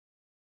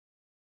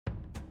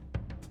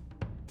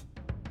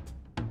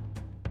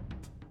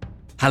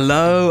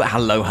Hello,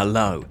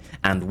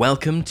 and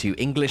welcome to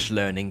English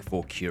Learning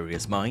for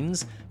Curious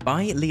Minds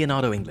by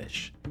Leonardo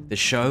English, the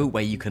show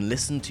where you can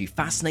listen to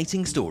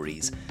fascinating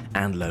stories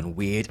and learn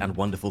weird and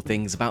wonderful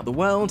things about the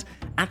world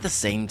at the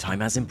same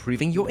time as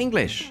improving your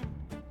English.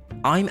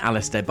 I'm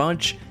Alistair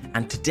Budge,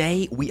 and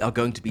today we are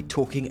going to be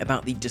talking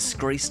about the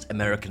disgraced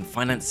American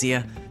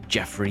financier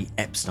Jeffrey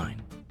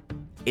Epstein.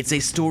 It's a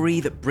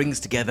story that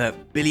brings together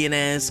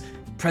billionaires,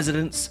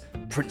 presidents,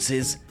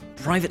 princes,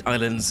 private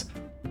islands,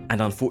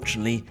 and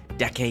unfortunately,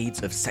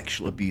 decades of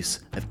sexual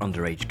abuse of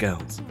underage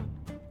girls.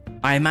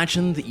 I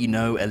imagine that you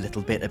know a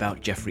little bit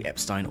about Jeffrey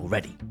Epstein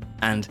already,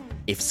 and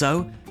if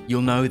so,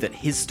 you'll know that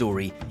his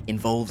story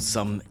involves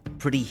some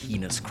pretty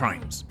heinous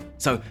crimes.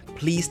 So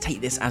please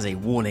take this as a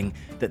warning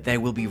that there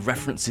will be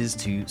references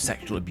to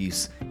sexual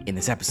abuse in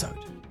this episode.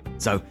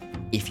 So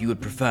if you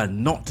would prefer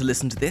not to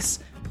listen to this,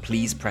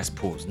 please press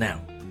pause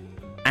now.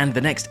 And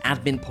the next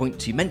admin point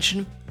to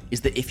mention is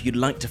that if you'd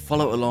like to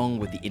follow along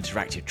with the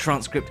interactive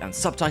transcript and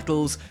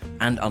subtitles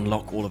and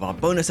unlock all of our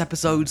bonus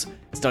episodes,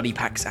 study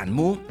packs and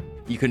more,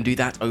 you can do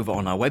that over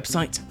on our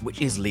website,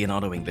 which is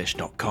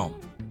leonardoenglish.com.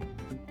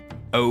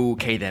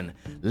 Okay then,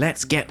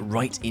 let's get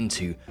right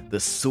into the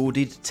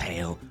sordid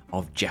tale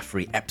of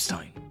Jeffrey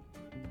Epstein.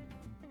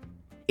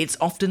 It's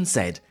often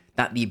said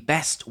that the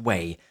best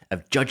way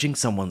of judging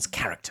someone's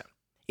character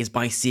is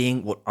by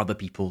seeing what other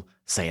people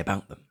say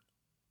about them.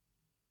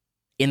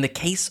 In the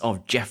case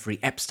of Jeffrey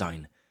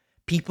Epstein,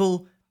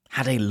 people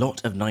had a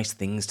lot of nice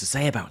things to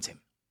say about him.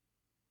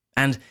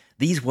 And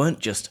these weren't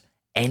just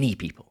any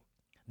people.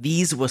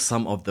 These were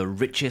some of the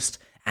richest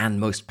and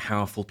most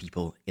powerful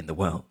people in the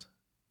world.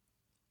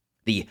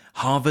 The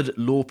Harvard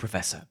law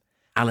professor,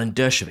 Alan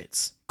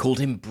Dershowitz, called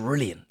him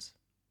brilliant.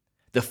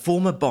 The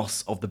former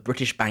boss of the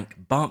British bank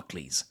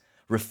Barclays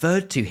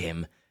referred to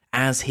him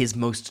as his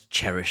most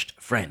cherished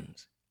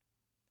friend.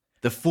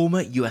 The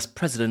former US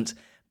President,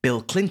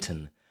 Bill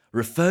Clinton,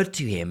 referred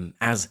to him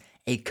as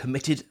a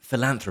committed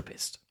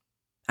philanthropist,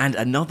 and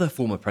another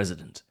former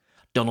president,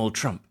 Donald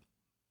Trump,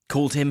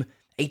 called him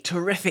a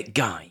terrific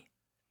guy,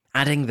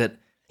 adding that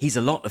he's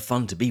a lot of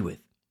fun to be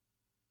with.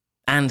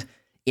 And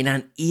in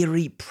an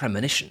eerie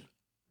premonition,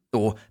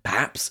 or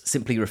perhaps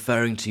simply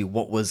referring to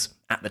what was,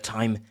 at the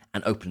time,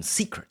 an open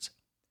secret,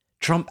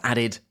 Trump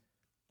added,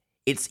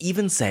 "It's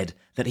even said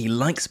that he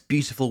likes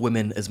beautiful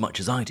women as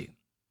much as I do,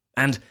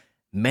 and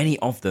many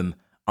of them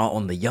are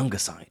on the younger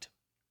side.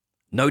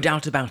 No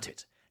doubt about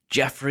it,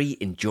 Jeffrey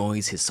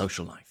enjoys his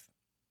social life."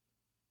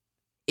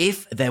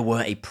 If there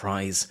were a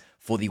prize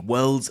for the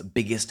world's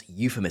biggest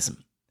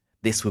euphemism,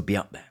 this would be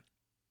up there.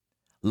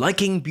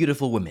 Liking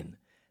beautiful women,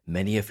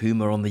 many of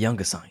whom are on the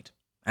younger side,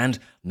 and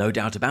no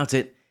doubt about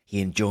it, he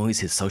enjoys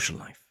his social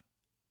life.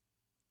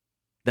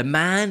 The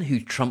man who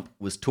Trump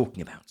was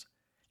talking about,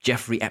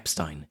 Jeffrey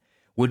Epstein,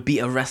 would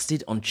be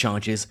arrested on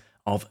charges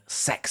of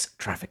sex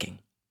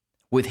trafficking,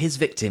 with his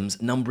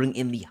victims numbering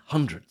in the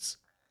hundreds,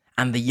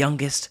 and the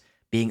youngest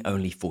being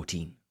only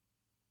 14.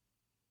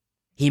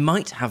 He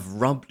might have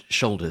rubbed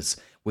shoulders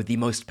with the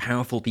most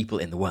powerful people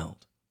in the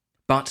world,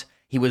 but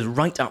he was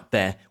right up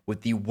there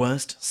with the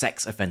worst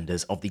sex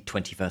offenders of the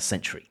 21st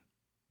century,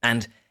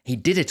 and he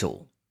did it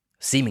all,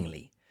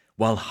 seemingly,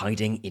 while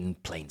hiding in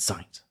plain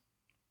sight.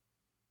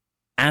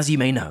 As you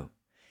may know,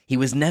 he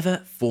was never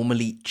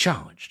formally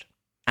charged,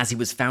 as he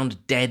was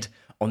found dead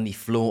on the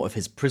floor of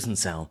his prison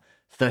cell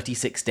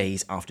 36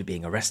 days after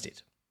being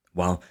arrested,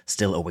 while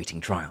still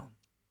awaiting trial.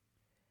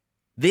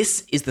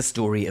 This is the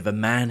story of a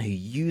man who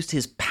used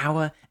his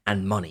power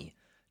and money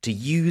to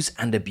use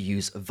and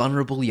abuse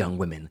vulnerable young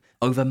women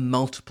over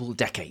multiple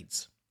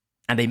decades,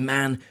 and a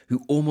man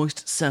who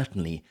almost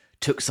certainly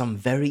took some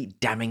very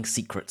damning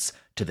secrets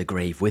to the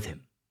grave with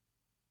him.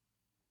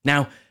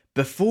 Now,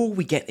 before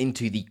we get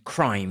into the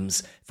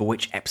crimes for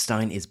which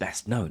Epstein is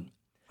best known,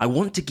 I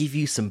want to give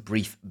you some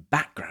brief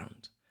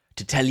background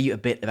to tell you a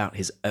bit about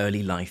his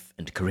early life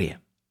and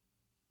career.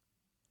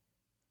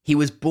 He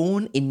was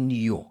born in New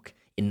York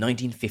in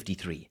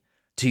 1953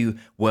 to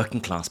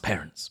working-class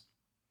parents.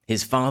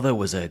 His father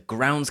was a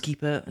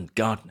groundskeeper and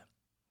gardener,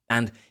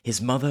 and his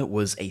mother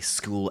was a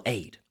school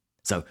aide,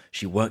 so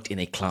she worked in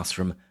a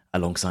classroom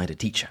alongside a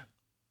teacher.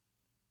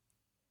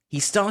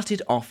 He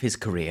started off his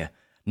career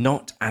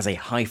not as a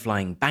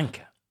high-flying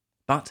banker,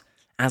 but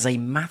as a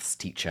maths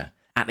teacher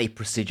at a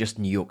prestigious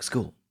New York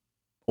school,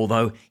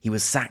 although he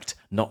was sacked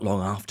not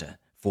long after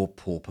for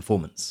poor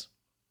performance.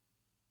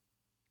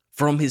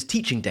 From his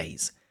teaching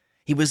days,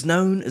 he was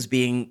known as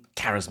being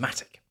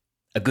charismatic,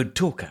 a good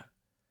talker,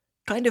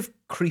 kind of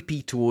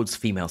creepy towards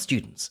female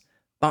students,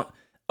 but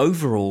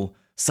overall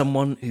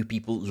someone who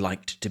people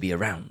liked to be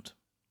around.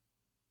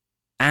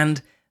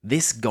 And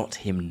this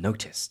got him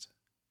noticed.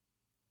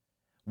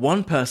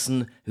 One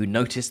person who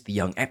noticed the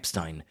young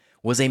Epstein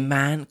was a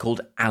man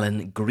called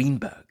Alan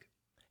Greenberg,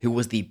 who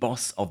was the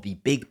boss of the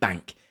big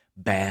bank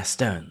Bear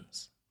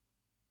Stearns.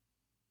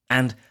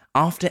 And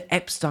after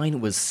Epstein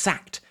was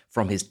sacked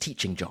from his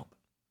teaching job,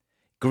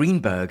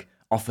 Greenberg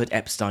offered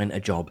Epstein a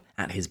job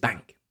at his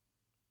bank.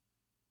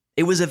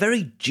 It was a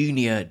very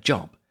junior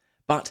job,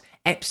 but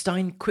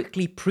Epstein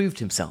quickly proved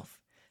himself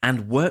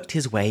and worked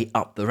his way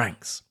up the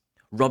ranks,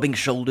 rubbing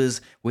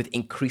shoulders with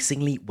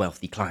increasingly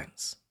wealthy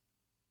clients.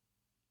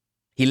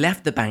 He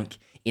left the bank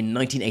in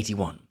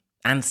 1981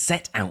 and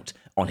set out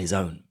on his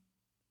own.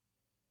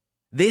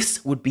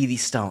 This would be the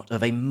start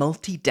of a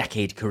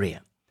multi-decade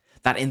career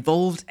that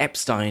involved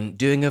Epstein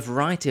doing a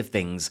variety of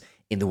things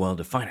in the world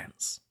of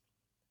finance.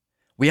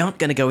 We aren't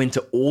going to go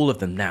into all of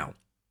them now,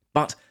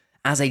 but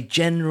as a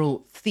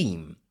general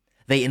theme,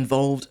 they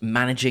involved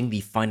managing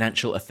the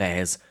financial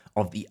affairs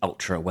of the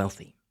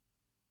ultra-wealthy.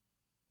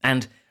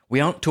 And we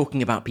aren't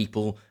talking about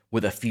people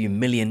with a few $1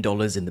 million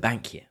in the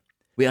bank here.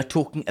 We are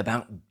talking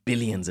about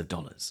billions of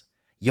dollars,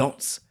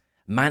 yachts,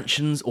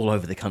 mansions all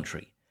over the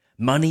country,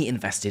 money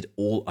invested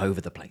all over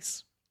the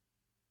place.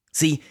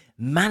 See,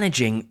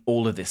 managing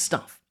all of this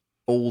stuff,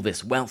 all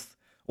this wealth,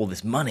 all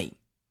this money,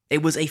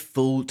 it was a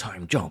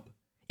full-time job.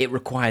 It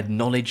required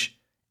knowledge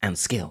and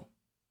skill.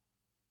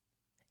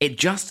 It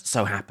just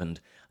so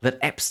happened that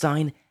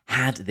Epstein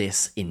had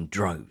this in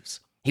droves.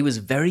 He was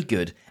very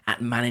good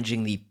at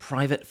managing the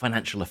private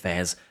financial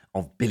affairs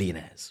of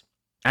billionaires,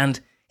 and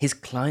his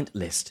client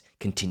list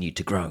continued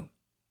to grow.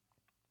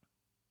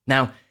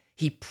 Now,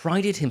 he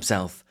prided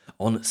himself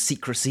on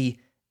secrecy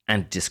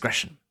and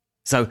discretion.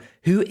 So,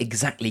 who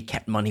exactly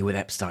kept money with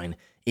Epstein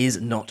is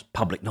not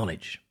public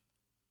knowledge.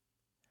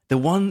 The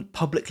one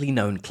publicly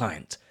known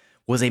client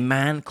was a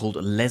man called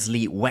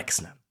Leslie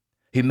Wexner,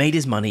 who made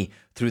his money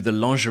through the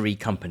lingerie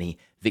company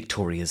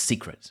Victoria's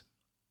Secret.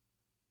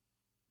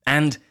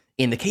 And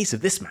in the case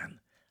of this man,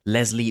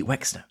 Leslie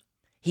Wexner,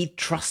 he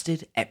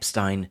trusted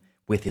Epstein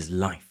with his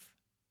life.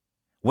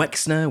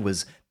 Wexner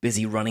was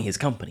busy running his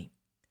company,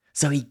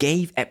 so he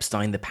gave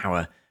Epstein the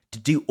power to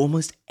do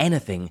almost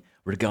anything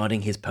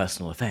regarding his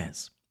personal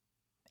affairs.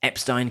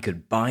 Epstein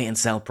could buy and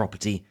sell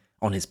property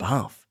on his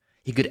behalf.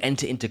 He could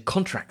enter into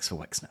contracts for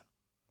Wexner.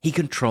 He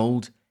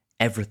controlled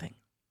everything.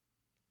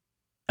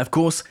 Of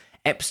course,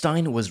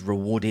 Epstein was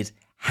rewarded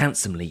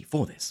handsomely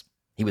for this.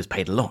 He was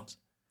paid a lot.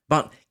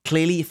 But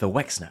clearly for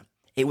Wexner,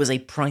 it was a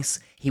price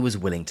he was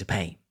willing to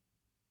pay.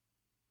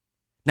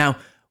 Now,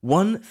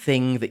 one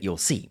thing that you'll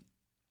see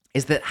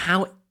is that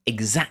how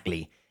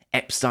exactly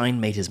Epstein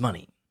made his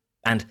money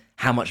and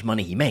how much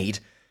money he made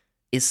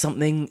is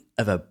something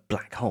of a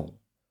black hole.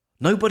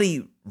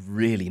 Nobody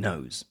really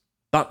knows,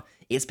 but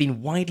it's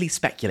been widely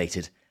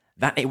speculated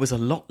that it was a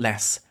lot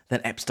less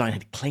than Epstein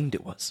had claimed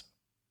it was.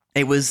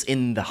 It was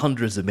in the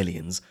hundreds of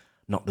millions,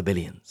 not the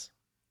billions.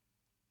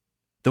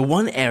 The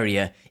one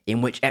area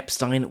in which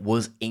Epstein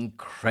was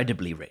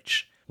incredibly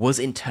rich was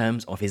in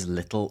terms of his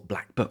little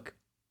black book,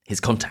 his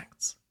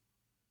contacts.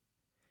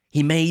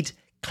 He made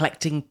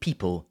collecting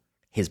people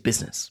his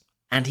business,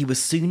 and he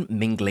was soon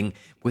mingling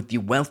with the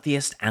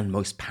wealthiest and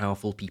most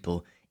powerful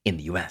people in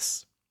the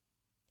US.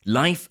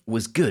 Life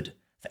was good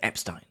for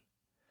Epstein,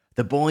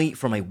 the boy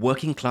from a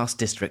working-class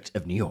district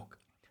of New York,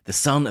 the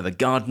son of a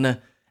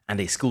gardener and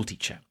a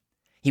schoolteacher.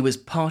 He was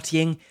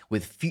partying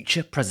with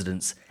future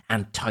presidents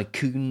and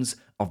tycoons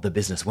of the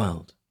business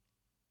world.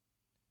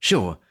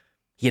 Sure,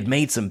 he had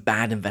made some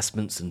bad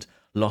investments and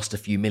lost a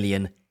few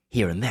million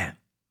here and there,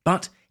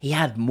 but he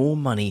had more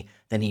money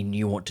than he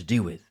knew what to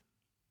do with.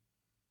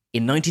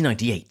 In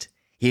 1998,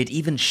 he had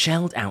even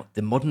shelled out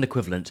the modern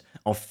equivalent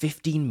of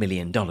 $15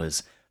 million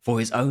for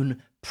his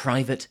own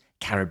private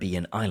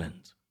Caribbean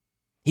island.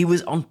 He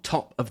was on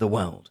top of the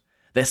world.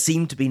 There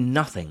seemed to be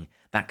nothing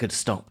that could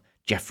stop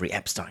Jeffrey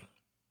Epstein.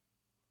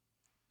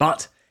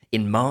 But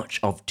in March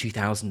of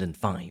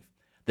 2005,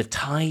 the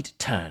tide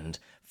turned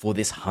for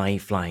this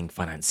high-flying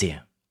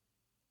financier.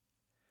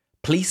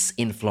 Police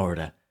in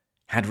Florida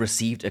had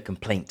received a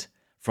complaint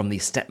from the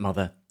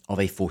stepmother of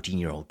a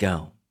 14-year-old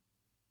girl.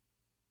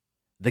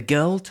 The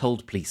girl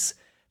told police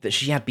that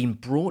she had been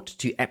brought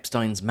to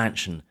Epstein's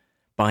mansion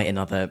by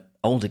another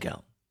older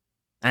girl,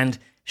 and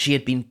she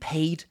had been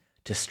paid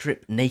to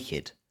strip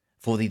naked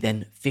for the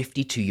then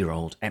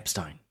 52-year-old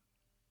Epstein.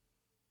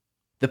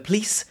 The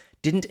police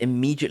didn't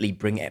immediately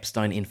bring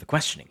Epstein in for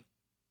questioning.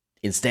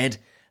 Instead,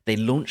 they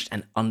launched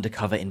an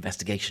undercover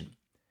investigation,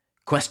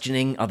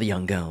 questioning other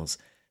young girls,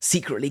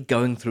 secretly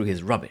going through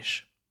his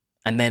rubbish,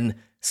 and then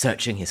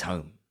searching his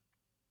home.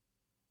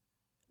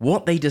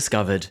 What they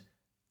discovered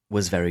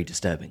was very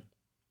disturbing.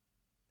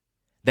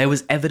 There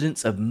was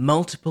evidence of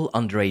multiple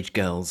underage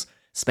girls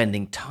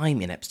spending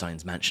time in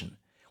Epstein's mansion,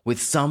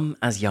 with some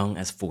as young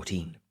as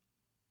 14.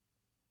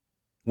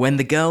 When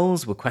the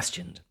girls were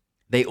questioned,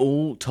 they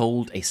all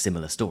told a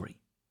similar story.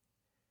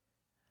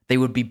 They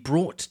would be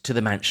brought to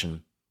the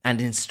mansion and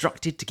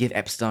instructed to give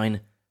Epstein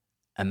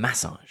a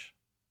massage.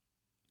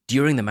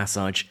 During the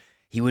massage,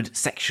 he would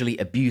sexually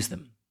abuse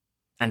them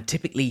and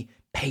typically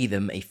pay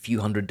them a few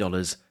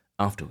 $100s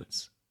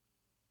afterwards.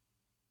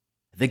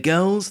 The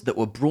girls that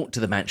were brought to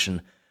the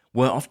mansion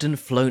were often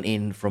flown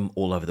in from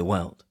all over the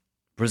world: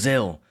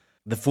 Brazil,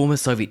 the former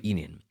Soviet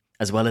Union,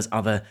 as well as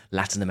other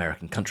Latin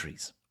American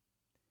countries.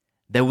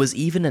 There was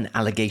even an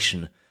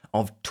allegation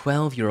of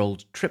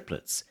 12-year-old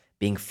triplets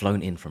being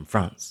flown in from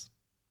France.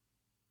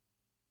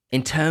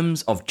 In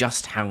terms of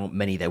just how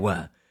many there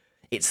were,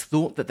 it's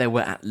thought that there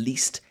were at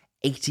least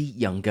 80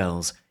 young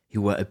girls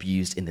who were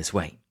abused in this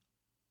way.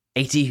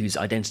 80 whose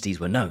identities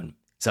were known,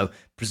 so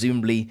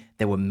presumably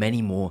there were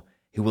many more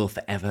who will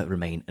forever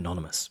remain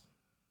anonymous.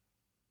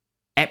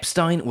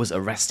 Epstein was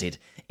arrested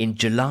in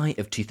July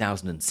of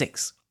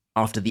 2006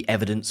 after the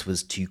evidence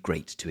was too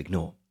great to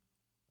ignore.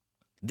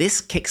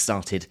 This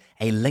kickstarted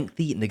a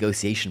lengthy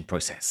negotiation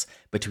process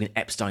between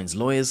Epstein's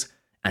lawyers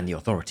and the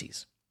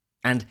authorities,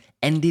 and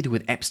ended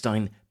with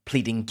Epstein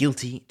pleading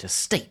guilty to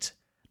state,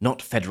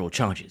 not federal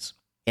charges,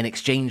 in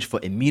exchange for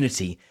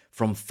immunity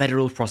from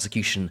federal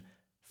prosecution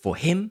for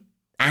him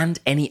and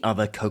any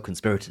other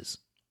co-conspirators.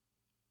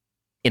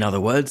 In other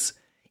words,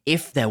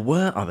 if there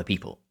were other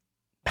people,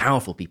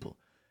 powerful people,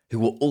 who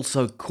were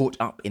also caught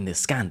up in this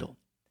scandal,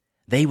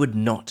 they would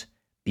not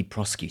be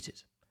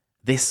prosecuted.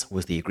 This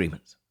was the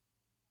agreement.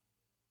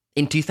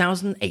 In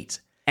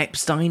 2008,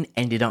 Epstein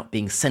ended up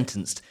being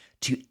sentenced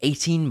to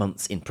 18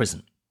 months in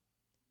prison.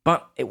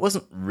 But it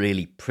wasn't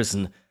really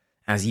prison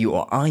as you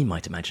or I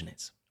might imagine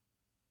it.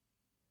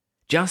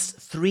 Just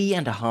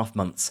 3.5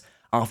 months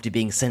after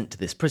being sent to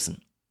this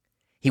prison,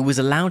 he was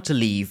allowed to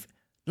leave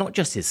not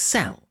just his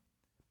cell,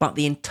 but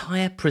the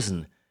entire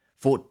prison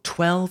for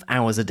 12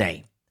 hours a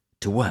day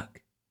to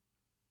work.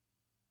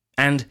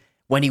 And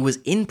when he was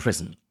in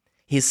prison,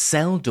 his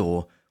cell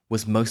door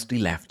was mostly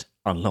left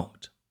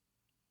unlocked.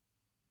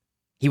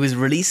 He was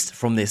released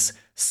from this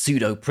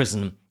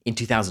pseudo-prison in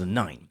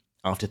 2009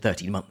 after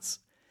 13 months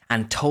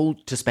and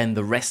told to spend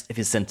the rest of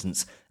his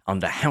sentence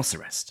under house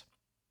arrest.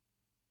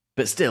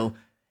 But still,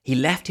 he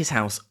left his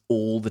house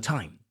all the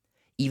time,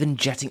 even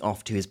jetting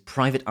off to his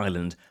private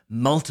island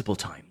multiple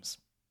times,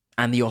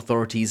 and the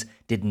authorities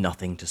did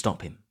nothing to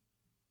stop him.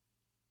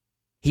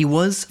 He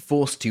was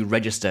forced to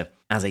register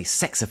as a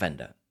sex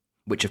offender,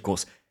 which of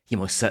course he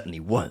most certainly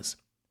was.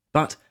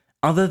 But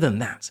other than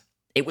that,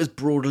 it was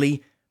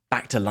broadly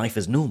back to life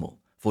as normal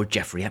for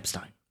Jeffrey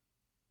Epstein.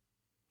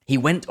 He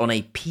went on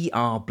a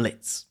PR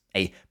blitz,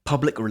 a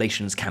public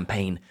relations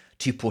campaign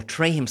to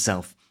portray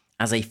himself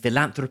as a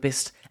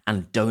philanthropist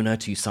and donor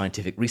to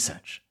scientific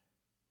research.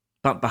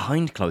 But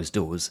behind closed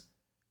doors,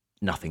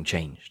 nothing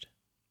changed.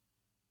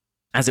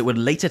 As it would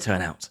later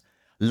turn out,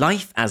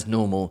 life as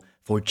normal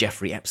for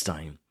Jeffrey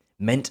Epstein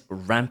meant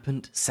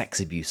rampant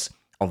sex abuse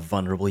of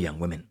vulnerable young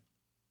women.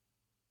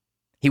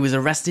 He was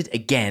arrested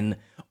again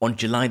on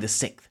July the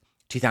 6th,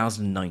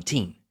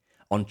 2019,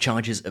 on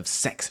charges of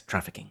sex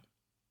trafficking.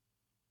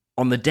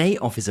 On the day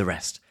of his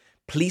arrest,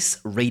 police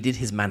raided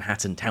his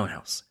Manhattan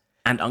townhouse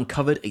and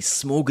uncovered a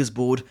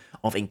smorgasbord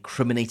of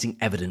incriminating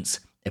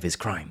evidence of his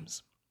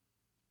crimes.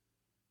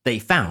 They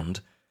found,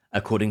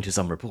 according to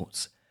some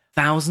reports,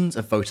 thousands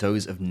of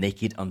photos of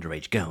naked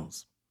underage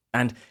girls,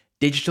 and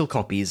digital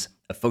copies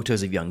of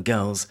photos of young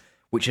girls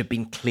which had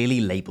been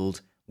clearly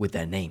labelled with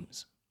their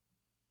names.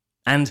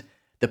 And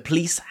the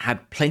police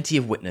had plenty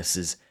of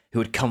witnesses who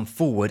had come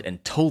forward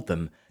and told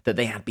them that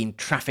they had been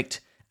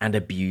trafficked and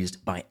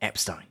abused by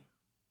Epstein.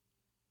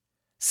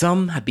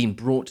 Some had been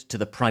brought to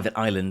the private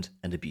island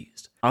and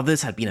abused.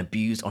 Others had been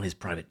abused on his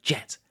private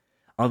jet.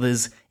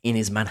 Others in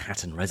his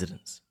Manhattan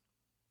residence.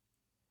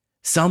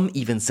 Some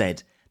even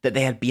said that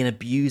they had been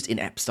abused in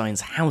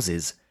Epstein's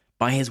houses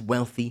by his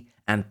wealthy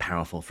and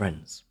powerful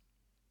friends.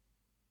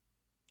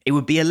 It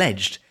would be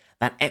alleged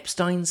that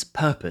Epstein's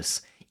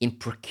purpose in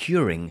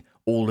procuring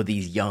all of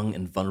these young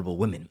and vulnerable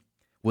women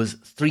was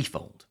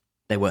threefold.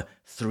 There were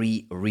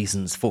 3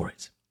 reasons for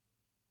it.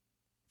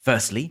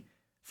 Firstly,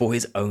 for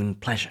his own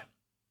pleasure.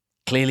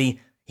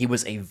 Clearly, he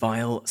was a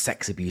vile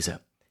sex abuser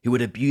who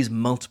would abuse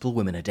multiple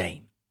women a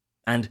day,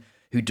 and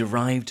who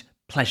derived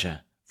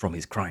pleasure from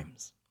his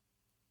crimes.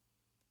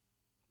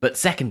 But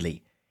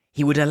secondly,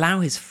 he would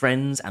allow his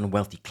friends and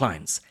wealthy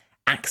clients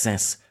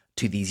access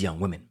to these young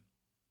women.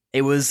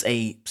 It was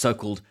a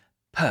so-called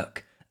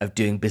perk of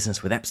doing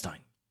business with Epstein.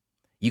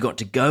 You got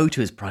to go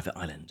to his private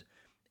island,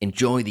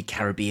 enjoy the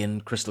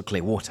Caribbean crystal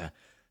clear water,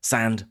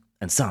 sand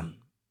and sun.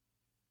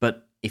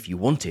 But if you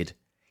wanted,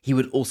 he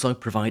would also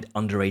provide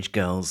underage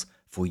girls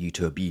for you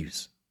to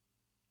abuse.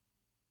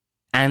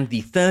 And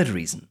the third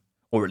reason,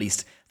 or at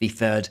least the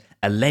third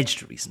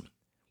alleged reason,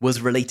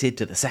 was related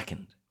to the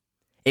second.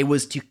 It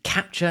was to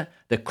capture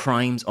the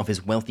crimes of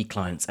his wealthy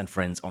clients and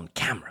friends on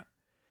camera,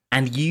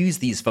 and use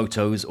these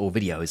photos or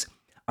videos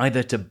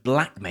either to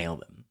blackmail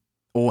them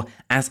or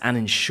as an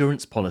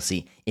insurance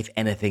policy if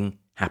anything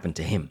happened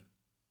to him.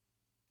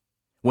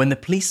 When the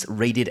police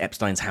raided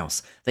Epstein's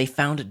house, they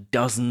found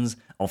dozens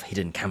of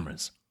hidden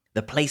cameras.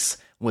 The place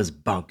was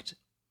bugged.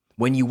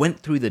 When you went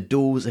through the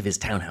doors of his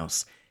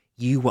townhouse,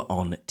 you were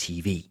on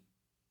TV.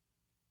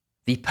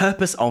 The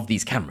purpose of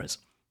these cameras,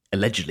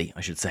 allegedly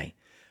I should say,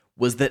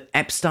 was that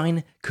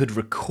Epstein could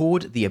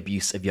record the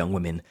abuse of young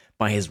women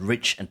by his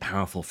rich and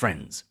powerful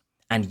friends,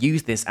 and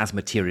use this as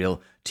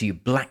material to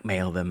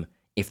blackmail them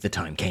if the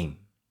time came.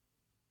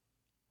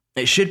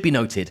 It should be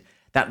noted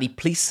that the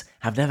police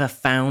have never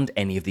found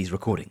any of these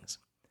recordings,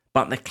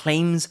 but the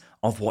claims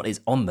of what is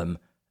on them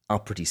are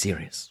pretty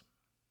serious.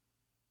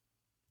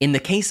 In the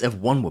case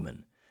of one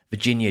woman,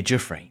 Virginia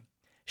Giuffre,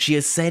 she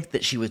has said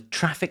that she was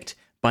trafficked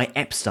by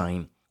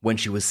Epstein when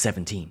she was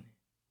 17.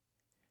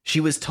 She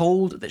was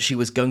told that she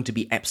was going to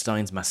be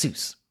Epstein's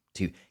masseuse,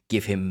 to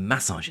give him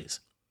massages,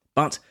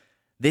 but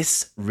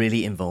this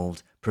really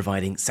involved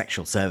providing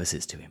sexual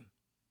services to him.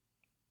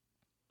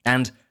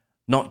 And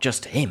not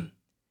just to him,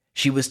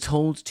 she was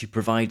told to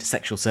provide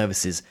sexual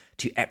services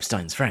to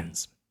Epstein's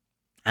friends,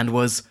 and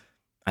was,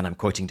 and I'm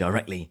quoting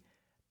directly,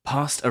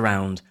 passed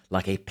around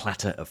like a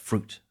platter of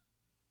fruit.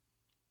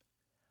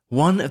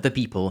 One of the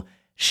people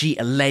she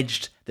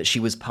alleged that she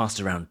was passed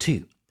around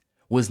to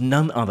was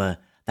none other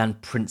than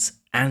Prince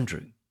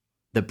Andrew,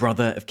 the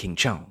brother of King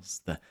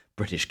Charles, the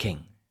British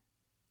king.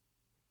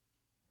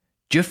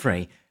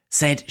 Jeffrey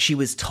said she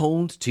was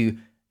told to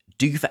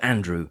do for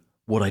Andrew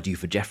what I do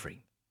for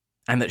Jeffrey,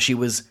 and that she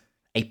was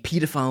a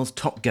paedophile's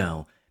top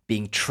girl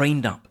being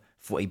trained up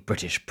for a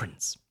British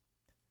prince.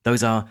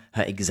 Those are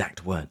her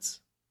exact words.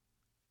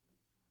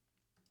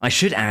 I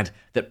should add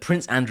that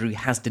Prince Andrew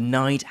has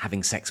denied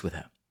having sex with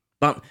her,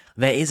 but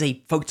there is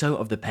a photo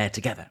of the pair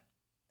together,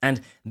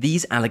 and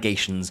these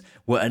allegations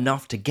were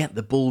enough to get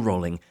the ball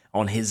rolling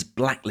on his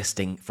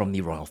blacklisting from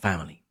the royal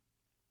family.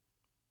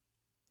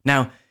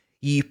 Now,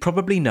 you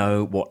probably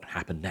know what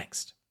happened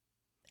next.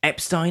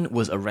 Epstein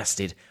was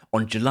arrested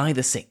on July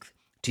the 6th,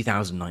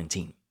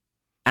 2019,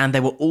 and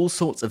there were all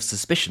sorts of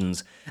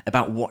suspicions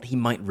about what he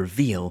might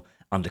reveal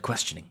under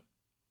questioning.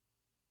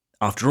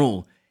 After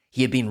all,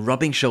 he had been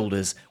rubbing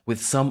shoulders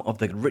with some of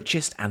the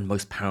richest and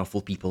most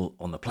powerful people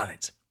on the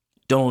planet: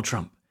 Donald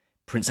Trump,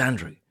 Prince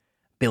Andrew,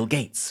 Bill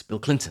Gates, Bill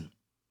Clinton,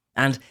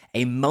 and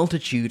a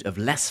multitude of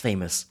less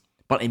famous,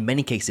 but in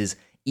many cases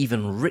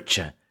even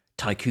richer,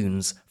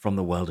 tycoons from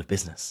the world of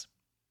business.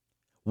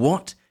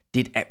 What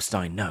did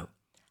Epstein know?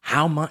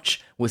 How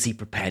much was he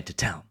prepared to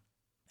tell?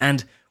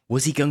 And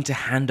was he going to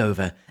hand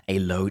over a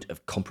load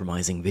of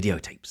compromising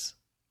videotapes?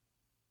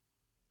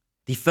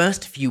 The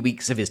first few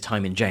weeks of his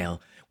time in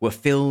jail were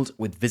filled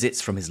with visits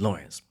from his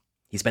lawyers.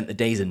 He spent the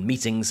days in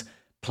meetings,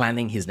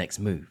 planning his next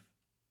move.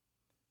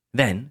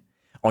 Then,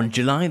 on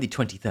July the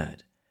 23rd,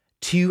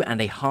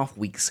 2.5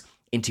 weeks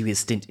into his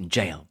stint in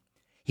jail,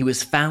 he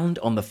was found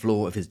on the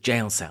floor of his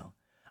jail cell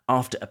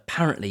after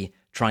apparently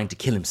trying to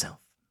kill himself.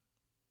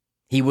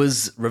 He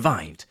was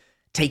revived,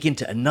 taken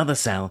to another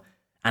cell,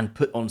 and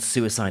put on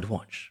suicide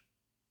watch.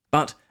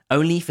 But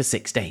only for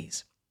 6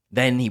 days.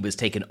 Then he was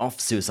taken off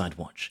suicide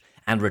watch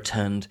and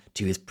returned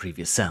to his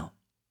previous cell.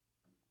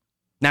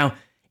 Now,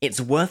 it's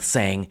worth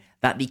saying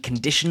that the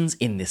conditions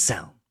in this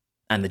cell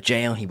and the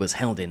jail he was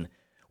held in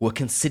were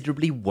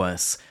considerably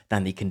worse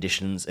than the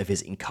conditions of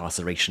his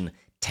incarceration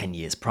 10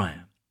 years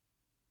prior.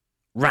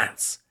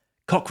 Rats,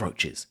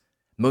 cockroaches,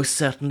 most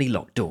certainly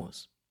locked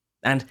doors,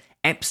 and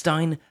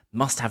Epstein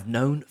must have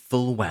known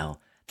full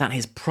well that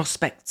his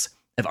prospects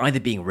of either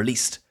being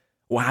released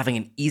or having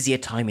an easier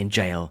time in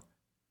jail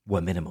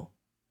were minimal.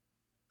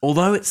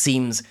 Although it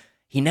seems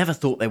he never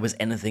thought there was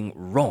anything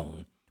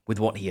wrong with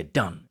what he had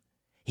done,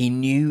 he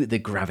knew the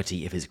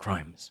gravity of his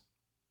crimes.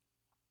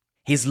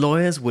 His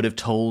lawyers would have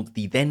told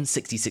the then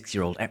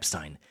 66-year-old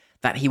Epstein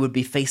that he would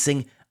be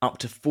facing up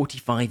to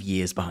 45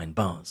 years behind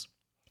bars.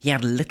 He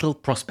had little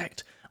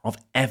prospect of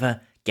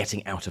ever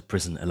getting out of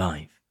prison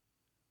alive.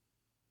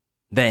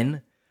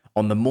 Then,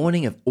 on the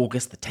morning of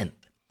August the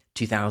 10th,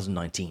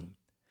 2019,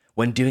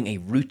 when doing a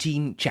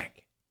routine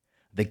check,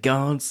 the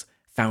guards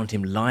found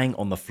him lying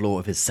on the floor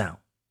of his cell,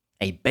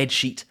 a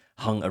bedsheet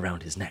hung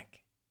around his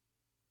neck.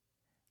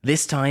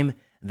 This time,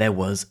 there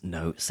was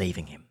no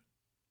saving him.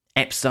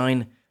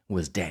 Epstein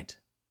was dead.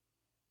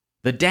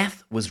 The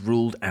death was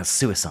ruled as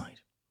suicide,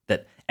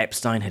 that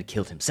Epstein had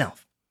killed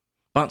himself,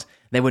 but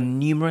there were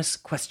numerous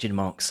question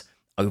marks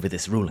over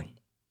this ruling.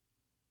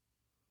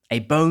 A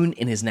bone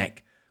in his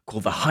neck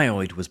called the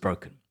hyoid was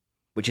broken,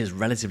 which is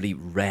relatively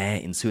rare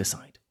in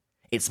suicide.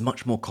 It's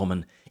much more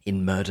common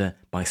in murder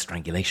by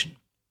strangulation.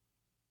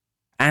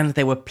 And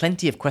there were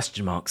plenty of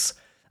question marks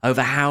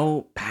over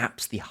how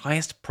perhaps the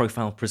highest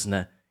profile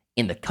prisoner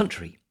in the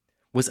country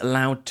was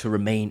allowed to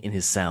remain in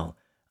his cell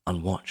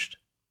unwatched.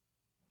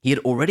 He had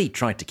already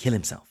tried to kill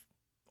himself,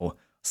 or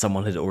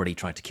someone had already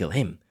tried to kill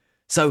him,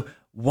 so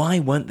why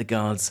weren't the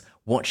guards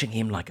watching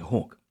him like a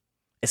hawk,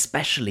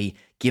 especially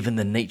given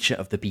the nature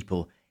of the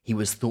people he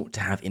was thought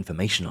to have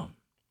information on?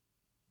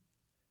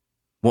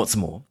 What's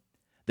more,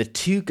 the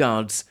 2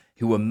 guards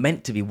who were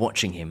meant to be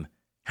watching him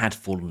had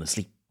fallen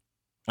asleep,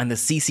 and the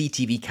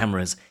CCTV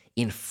cameras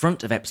in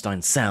front of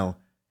Epstein's cell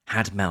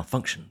had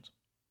malfunctioned,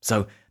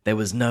 so there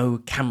was no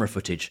camera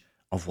footage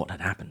of what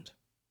had happened.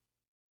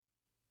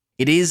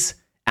 It is,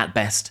 at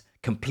best,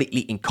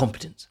 completely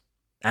incompetent,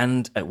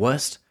 and, at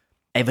worst,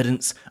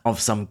 evidence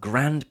of some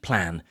grand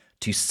plan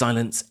to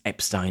silence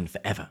Epstein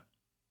forever.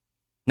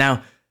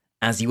 Now,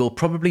 as you will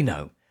probably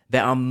know,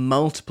 there are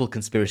multiple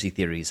conspiracy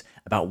theories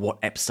about what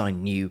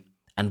Epstein knew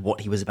and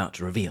what he was about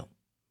to reveal.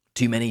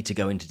 Too many to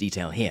go into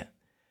detail here.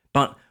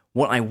 But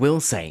what I will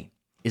say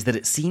is that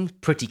it seems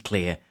pretty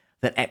clear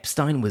that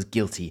Epstein was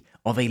guilty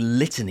of a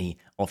litany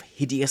of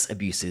hideous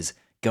abuses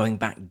going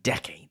back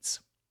decades,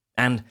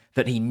 and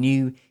that he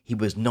knew he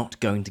was not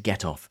going to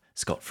get off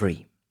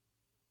scot-free.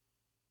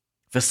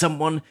 for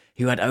someone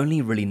who had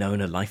only really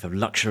known a life of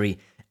luxury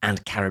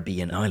and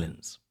Caribbean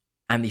islands,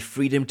 and the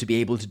freedom to be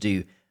able to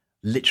do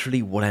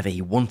literally whatever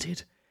he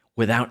wanted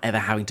without ever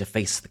having to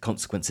face the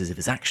consequences of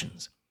his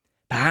actions.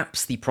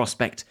 Perhaps the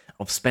prospect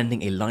of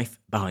spending a life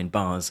behind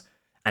bars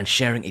and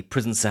sharing a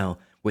prison cell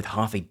with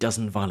half a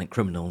dozen violent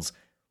criminals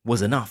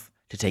was enough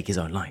to take his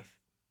own life.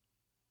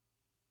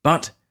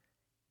 But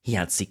he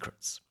had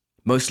secrets,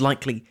 most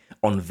likely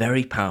on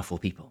very powerful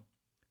people.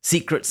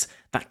 Secrets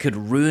that could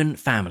ruin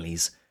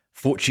families,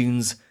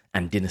 fortunes,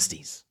 and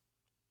dynasties.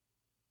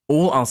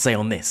 All I'll say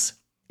on this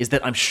is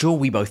that I'm sure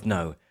we both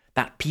know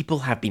that people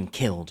have been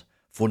killed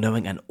for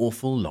knowing an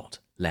awful lot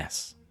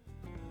less.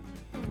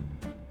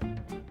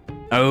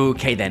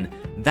 Okay then,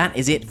 that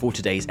is it for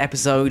today's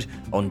episode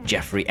on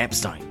Jeffrey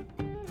Epstein.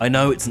 I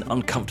know it's an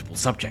uncomfortable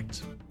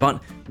subject,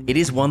 but it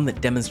is one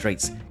that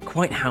demonstrates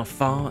quite how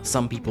far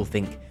some people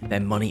think their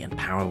money and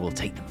power will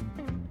take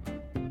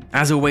them.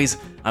 As always,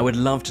 I would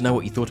love to know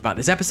what you thought about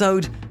this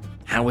episode.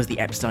 How was the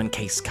Epstein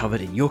case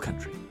covered in your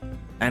country?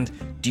 And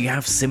do you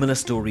have similar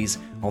stories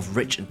of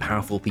rich and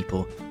powerful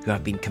people who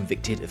have been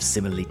convicted of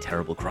similarly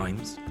terrible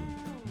crimes?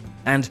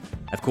 And,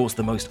 of course,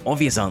 the most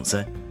obvious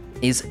answer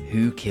is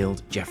who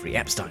killed Jeffrey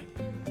Epstein?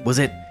 Was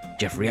it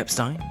Jeffrey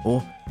Epstein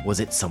or was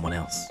it someone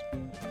else?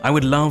 I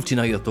would love to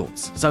know your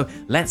thoughts, so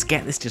let's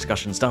get this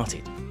discussion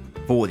started.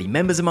 For the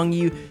members among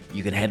you,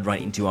 you can head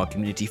right into our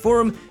community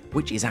forum,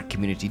 which is at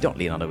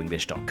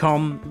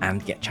community.leonardoenglish.com,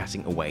 and get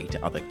chatting away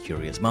to other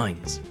curious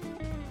minds.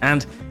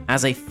 And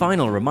as a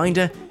final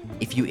reminder,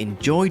 if you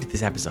enjoyed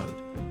this episode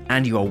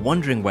and you are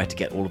wondering where to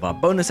get all of our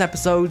bonus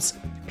episodes,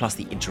 plus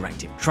the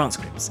interactive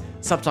transcripts,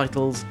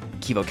 subtitles,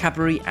 key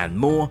vocabulary, and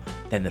more,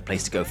 then the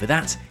place to go for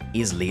that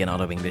is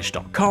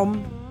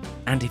leonardoenglish.com.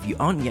 And if you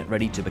aren't yet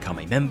ready to become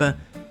a member,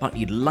 but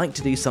you'd like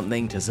to do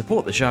something to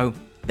support the show,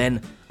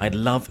 then I'd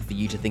love for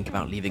you to think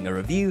about leaving a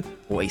review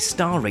or a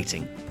star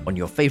rating on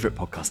your favorite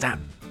podcast app.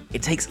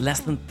 It takes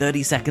less than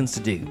 30 seconds to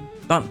do,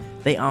 but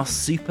they are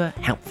super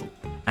helpful,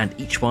 and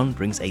each one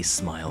brings a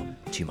smile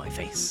to my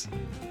face.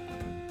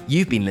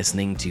 You've been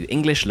listening to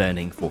English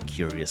Learning for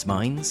Curious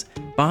Minds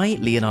by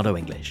Leonardo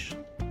English.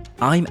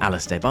 I'm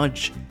Alistair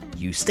Budge.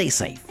 You stay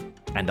safe,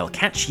 and I'll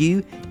catch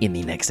you in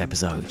the next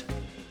episode.